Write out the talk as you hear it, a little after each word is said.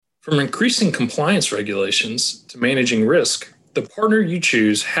From increasing compliance regulations to managing risk, the partner you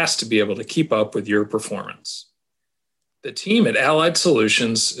choose has to be able to keep up with your performance. The team at Allied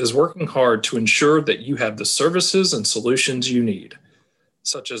Solutions is working hard to ensure that you have the services and solutions you need,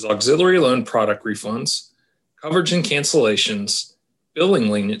 such as auxiliary loan product refunds, coverage and cancellations,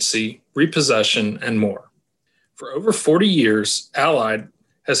 billing leniency, repossession, and more. For over 40 years, Allied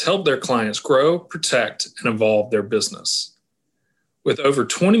has helped their clients grow, protect, and evolve their business. With over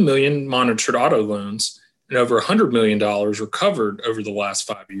 20 million monitored auto loans and over $100 million recovered over the last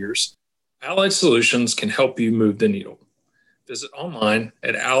 5 years, Allied Solutions can help you move the needle. Visit online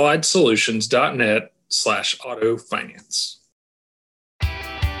at alliedsolutions.net/auto finance.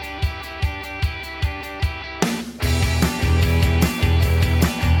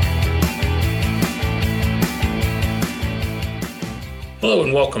 Hello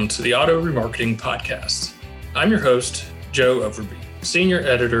and welcome to the Auto Remarketing Podcast. I'm your host, Joe Overby, Senior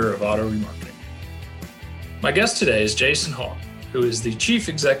Editor of Auto Remarketing. My guest today is Jason Hawk, who is the Chief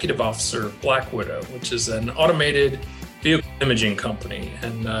Executive Officer of Black Widow, which is an automated vehicle imaging company.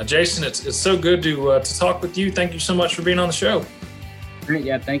 And Jason, it's so good to talk with you. Thank you so much for being on the show. Great.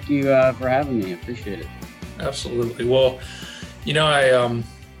 Yeah, thank you for having me. I appreciate it. Absolutely. Well, you know,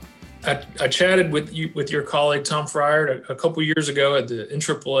 I chatted with your colleague, Tom Fryer, a couple years ago at the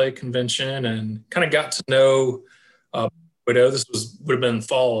NAAA convention and kind of got to know Widow. This would have been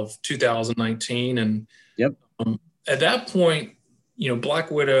fall of 2019. And yep. At that point, you know,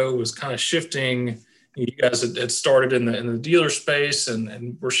 Black Widow was kind of shifting. You guys had started in the dealer space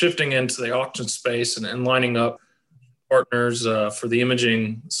and we're shifting into the auction space and lining up partners for the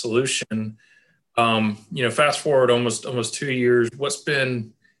imaging solution. You know, fast forward almost 2 years. What's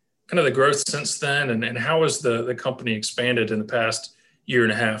been kind of the growth since then, and how has the company expanded in the past year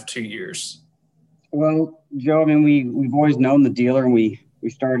and a half, 2 years? Well, Joe, I mean, we've always known the dealer, and we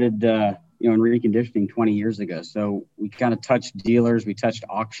started, in reconditioning 20 years ago. So we kind of touched dealers, we touched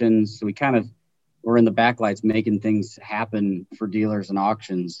auctions. So we kind of were in the backlights making things happen for dealers and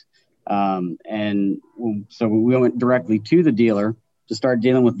auctions. So we went directly to the dealer to start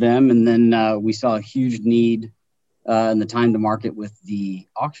dealing with them. And then we saw a huge need in the time to market with the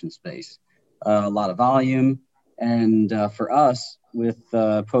auction space, a lot of volume. And for us with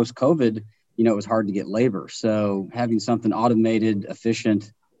post-COVID, it was hard to get labor. So having something automated,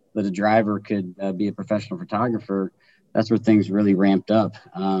 efficient, that a driver could be a professional photographer, that's where things really ramped up.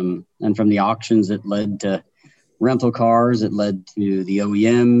 And from the auctions, it led to rental cars, it led to the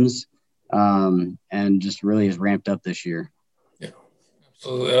OEMs, and just really has ramped up this year. Yeah,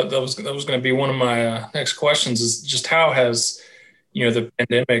 absolutely. That was going to be one of my next questions is just how has, the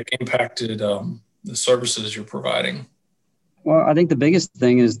pandemic impacted the services you're providing? Well, I think the biggest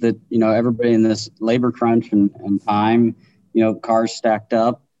thing is that, everybody in this labor crunch and time, cars stacked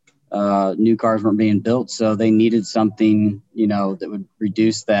up, new cars weren't being built. So they needed something, that would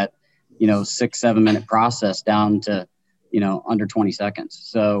reduce that, 6-7 minute process down to, under 20 seconds.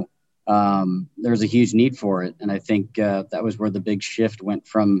 So there's a huge need for it. And I think that was where the big shift went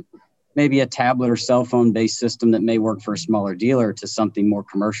from maybe a tablet or cell phone based system that may work for a smaller dealer to something more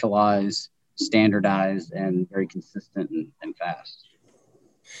commercialized, standardized, and very consistent and fast.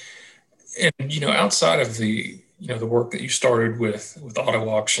 And, outside of the work that you started with auto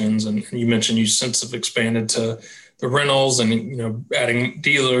auctions, and you mentioned you since have expanded to the rentals and, adding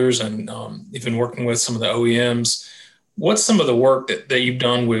dealers and even working with some of the OEMs. What's some of the work that you've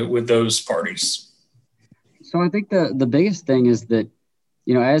done with those parties? So I think the biggest thing is that,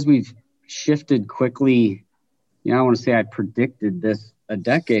 as we've shifted quickly, I don't want to say I predicted this a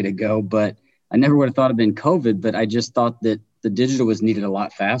decade ago, but I never would have thought it'd been COVID, but I just thought that the digital was needed a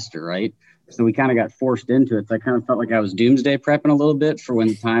lot faster, right? So we kind of got forced into it. So I kind of felt like I was doomsday prepping a little bit for when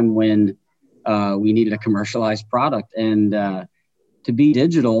we needed a commercialized product. And to be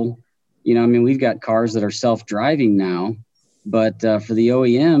digital, we've got cars that are self-driving now, but for the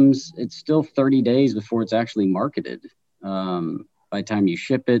OEMs, it's still 30 days before it's actually marketed. By the time you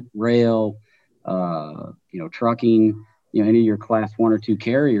ship it, rail, trucking, any of your class 1 or 2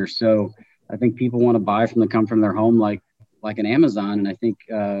 carriers. So I think people want to come from their home like an Amazon. And I think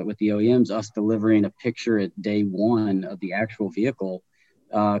with the OEMs, us delivering a picture at day one of the actual vehicle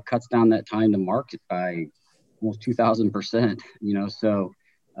cuts down that time to market by almost 2,000%, So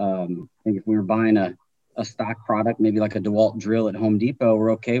I think if we were buying a stock product, maybe like a DeWalt drill at Home Depot,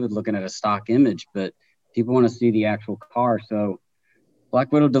 we're okay with looking at a stock image, but people want to see the actual car. So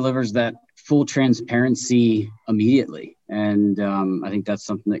Black Widow delivers that full transparency immediately. And I think that's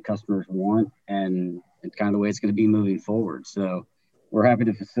something that customers want, and it's kind of the way it's going to be moving forward. So we're happy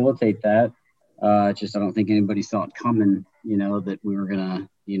to facilitate that. Just I don't think anybody saw it coming, that we were going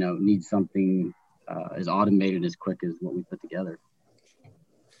need something as automated, as quick as what we put together.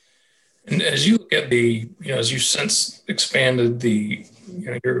 And as you look at as you've since expanded the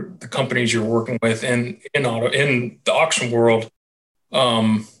companies you're working with in the auction world,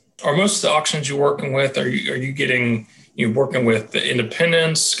 are most of the auctions you're working with, are you working with the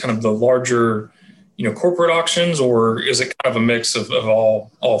independents, kind of the larger, corporate auctions, or is it kind of a mix of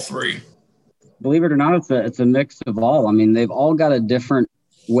all three? Believe it or not, it's a mix of all. I mean, they've all got a different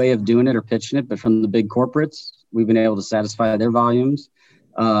way of doing it or pitching it, but from the big corporates, we've been able to satisfy their volumes.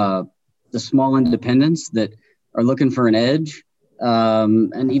 The small independents that are looking for an edge,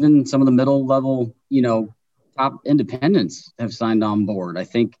 and even some of the middle level, top independents have signed on board. I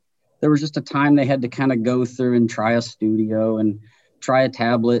think there was just a time they had to kind of go through and try a studio and try a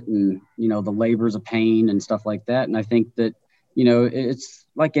tablet, and the labor's a pain and stuff like that. And I think that it's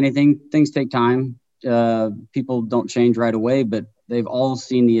like anything, things take time. People don't change right away, but they've all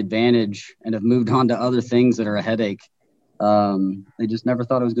seen the advantage and have moved on to other things that are a headache. They just never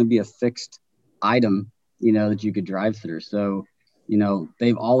thought it was going to be a fixed item, that you could drive through. So,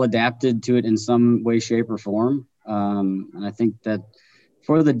 they've all adapted to it in some way, shape, or form. And I think that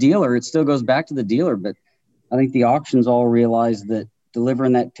for the dealer, it still goes back to the dealer, but I think the auctions all realize that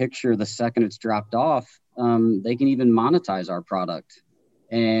delivering that picture the second it's dropped off, they can even monetize our product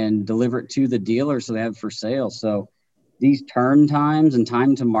and deliver it to the dealer so they have it for sale. So these turn times and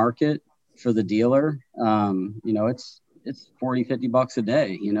time to market for the dealer, it's $40-$50 a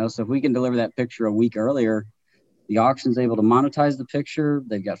day, so if we can deliver that picture a week earlier, the auction's able to monetize the picture.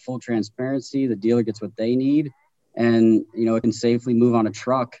 They've got full transparency. The dealer gets what they need, and, it can safely move on a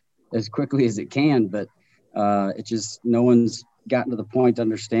truck as quickly as it can. But it just, no one's gotten to the point to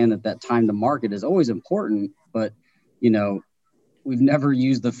understand that time to market is always important, but, we've never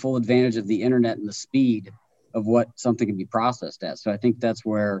used the full advantage of the internet and the speed of what something can be processed at. So I think that's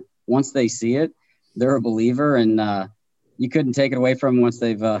where, once they see it, they're a believer, and, you couldn't take it away from them once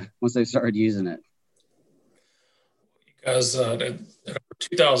they've started using it. You guys, at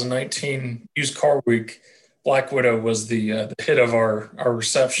 2019 Used Car Week, Black Widow was the hit of our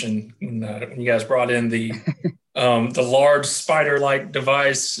reception when you guys brought in the large spider-like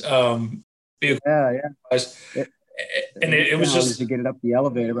device. Vehicle device. It was just to get it up the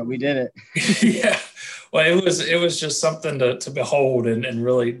elevator, but we did it. Yeah. Well, it was just something to behold and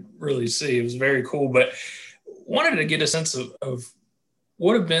really, really see. It was very cool, but wanted to get a sense of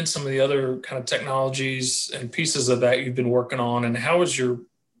what have been some of the other kind of technologies and pieces of that you've been working on, and how has your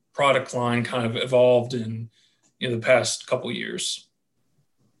product line kind of evolved in the past couple of years?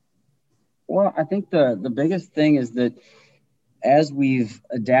 Well, I think the biggest thing is that as we've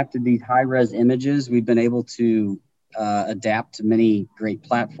adapted these high-res images, we've been able to adapt to many great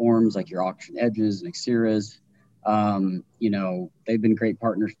platforms like your Auction Edges and Xceras. They've been great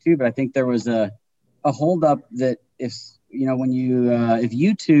partners too, but I think there was a holdup that if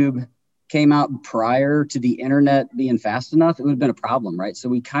YouTube came out prior to the internet being fast enough, it would have been a problem, right? So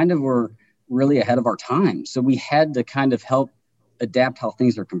we kind of were really ahead of our time. So we had to kind of help adapt how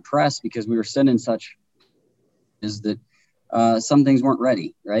things are compressed, because we were sending such is that some things weren't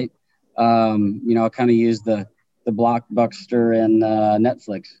ready, right? I kind of use the Blockbuster and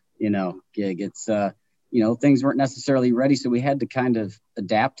Netflix, gig. It's, things weren't necessarily ready. So we had to kind of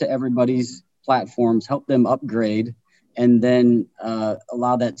adapt to everybody's platforms, help them upgrade, and then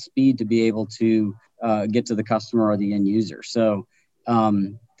allow that speed to be able to get to the customer or the end user. So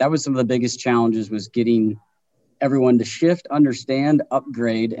that was some of the biggest challenges, was getting everyone to shift, understand,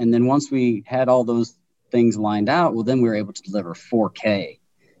 upgrade. And then once we had all those things lined out, well, then we were able to deliver 4K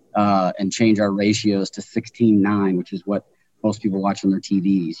and change our ratios to 16:9, which is what most people watch on their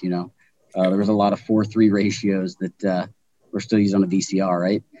TVs. There was a lot of 4:3 ratios that we're still using on a VCR,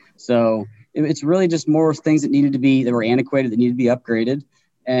 right? So it's really just more things that were antiquated, that needed to be upgraded.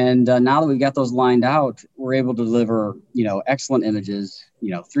 And now that we've got those lined out, we're able to deliver, excellent images,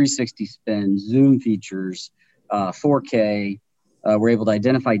 360 spin, zoom features, 4K. We're able to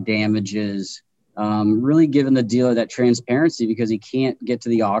identify damages, really giving the dealer that transparency, because he can't get to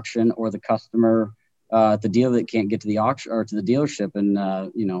the auction, or the customer, the dealer that can't get to the auction or to the dealership and,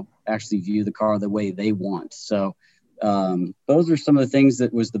 actually view the car the way they want. So those are some of the things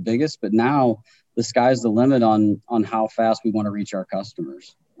that was the biggest, but now the sky's the limit on how fast we want to reach our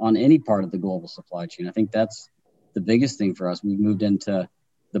customers on any part of the global supply chain. I think that's the biggest thing for us. We've moved into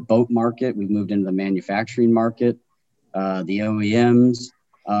the boat market. We've moved into the manufacturing market, the OEMs.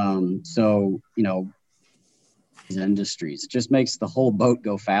 These industries, it just makes the whole boat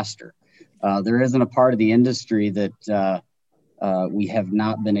go faster. There isn't a part of the industry that we have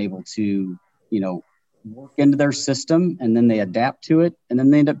not been able to, work into their system, and then they adapt to it, and then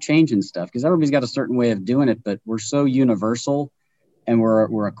they end up changing stuff because everybody's got a certain way of doing it, but we're so universal, and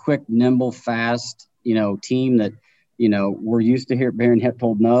we're a quick, nimble, fast, team that, we're used to being hit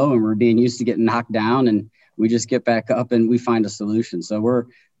told no, and we're being used to getting knocked down, and we just get back up and we find a solution. So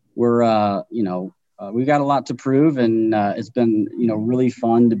we've got a lot to prove, and it's been, really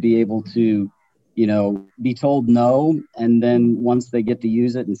fun to be able to, be told no. And then once they get to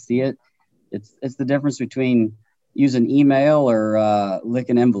use it and see it, it's the difference between using email or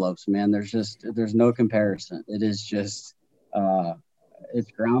licking envelopes, man. There's no comparison. It is just,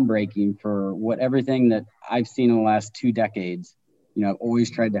 it's groundbreaking for everything that I've seen in the last 2 decades. I've always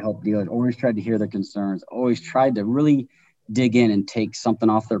tried to help dealers, always tried to hear their concerns, always tried to really dig in and take something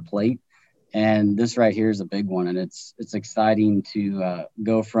off their plate. And this right here is a big one. And it's exciting to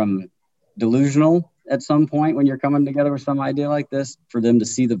go from delusional at some point when you're coming together with some idea like this, for them to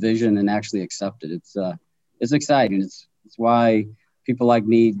see the vision and actually accept it. It's exciting. It's why people like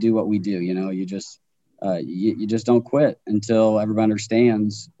me do what we do. You just don't quit until everybody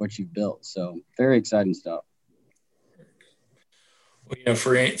understands what you've built. So very exciting stuff. Well,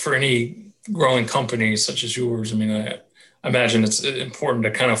 for any growing company such as yours, I imagine it's important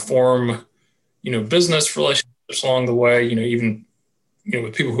to kind of form, business relationships along the way, even,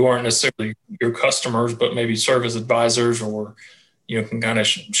 with people who aren't necessarily your customers, but maybe serve as advisors or, can kind of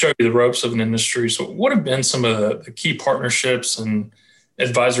show you the ropes of an industry. So what have been some of the key partnerships and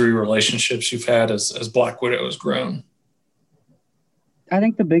advisory relationships you've had as Black Widow has grown? I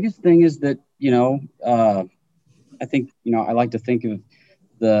think the biggest thing is that, I like to think of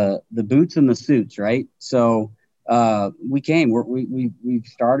the boots and the suits, right? So we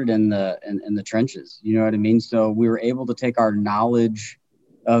started in the trenches, you know what I mean? So we were able to take our knowledge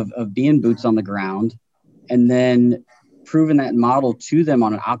of being boots on the ground and then proving that model to them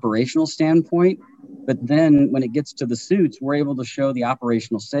on an operational standpoint. But then when it gets to the suits, we're able to show the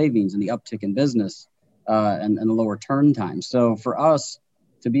operational savings and the uptick in business and the lower turn time. So for us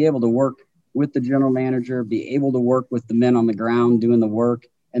to be able to work with the general manager, be able to work with the men on the ground doing the work,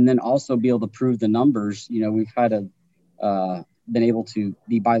 and then also be able to prove the numbers, we've kind of been able to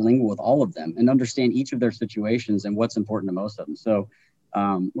be bilingual with all of them and understand each of their situations and what's important to most of them. So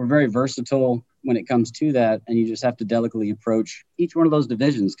we're very versatile when it comes to that. And you just have to delicately approach each one of those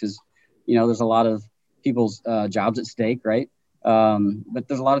divisions because, there's a lot of people's jobs at stake, right? But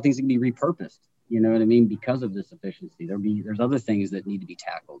there's a lot of things that can be repurposed, you know what I mean? Because of this efficiency, there's other things that need to be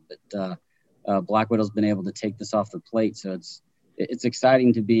tackled, but Black Widow's been able to take this off their plate. So it's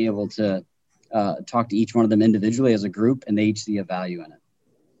exciting to be able to talk to each one of them individually as a group, and they each see a value in it.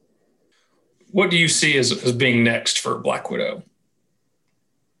 What do you see as being next for Black Widow?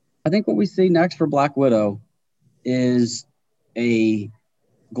 I think what we see next for Black Widow is a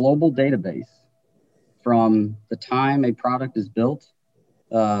global database from the time a product is built,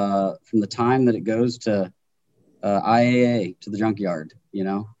 from the time that it goes to IAA to the junkyard.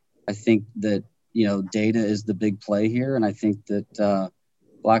 I think that, data is the big play here. And I think that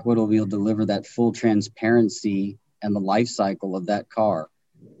Black Widow will be able to deliver that full transparency and the life cycle of that car.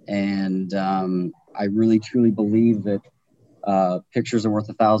 And I really, truly believe that pictures are worth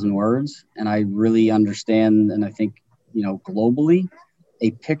 1,000 words. And I really understand, and I think, globally,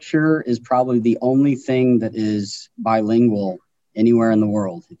 a picture is probably the only thing that is bilingual anywhere in the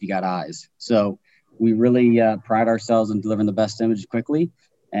world if you got eyes. So we really pride ourselves in delivering the best image quickly.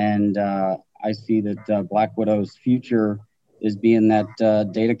 And I see that Black Widow's future is being that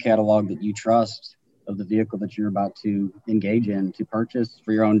data catalog that you trust of the vehicle that you're about to engage in to purchase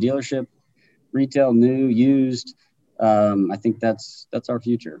for your own dealership, retail, new, used. I think that's our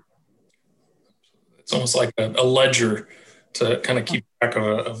future. It's almost like a ledger to kind of keep track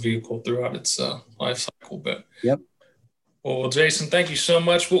of a vehicle throughout its life cycle. But yep. Well, Jason, thank you so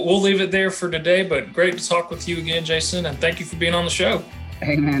much. We'll leave it there for today, but great to talk with you again, Jason, and thank you for being on the show.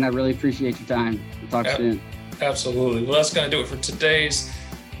 Hey, man, I really appreciate your time. We'll talk soon. Absolutely. Well, that's going to do it for today's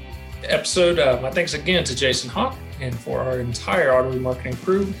episode. My thanks again to Jason Hawk, and for our entire Auto Remarketing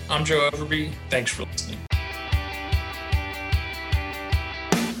crew, I'm Joe Overby. Thanks for listening.